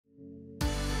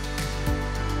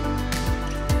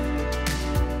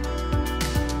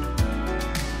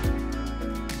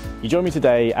You join me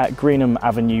today at Greenham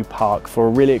Avenue Park for a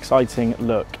really exciting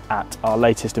look at our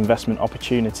latest investment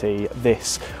opportunity,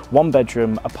 this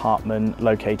one-bedroom apartment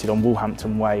located on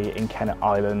Woolhampton Way in Kennet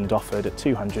Island, offered at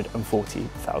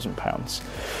 £240,000.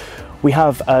 We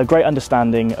have a great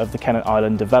understanding of the Kennet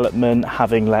Island development,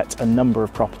 having let a number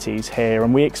of properties here,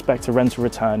 and we expect a rental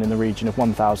return in the region of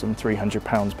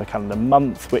 £1,300 per calendar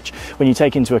month, which, when you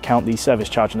take into account the service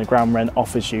charge and the ground rent,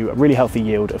 offers you a really healthy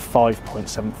yield of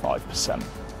 5.75%.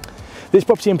 This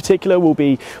property in particular will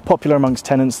be popular amongst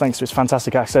tenants thanks to its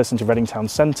fantastic access into Reading Town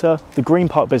Centre, the Green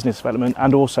Park business development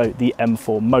and also the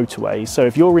M4 motorway. So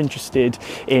if you're interested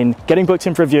in getting booked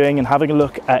in for a viewing and having a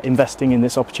look at investing in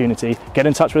this opportunity, get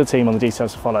in touch with the team on the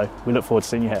details to follow. We look forward to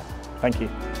seeing you here. Thank you.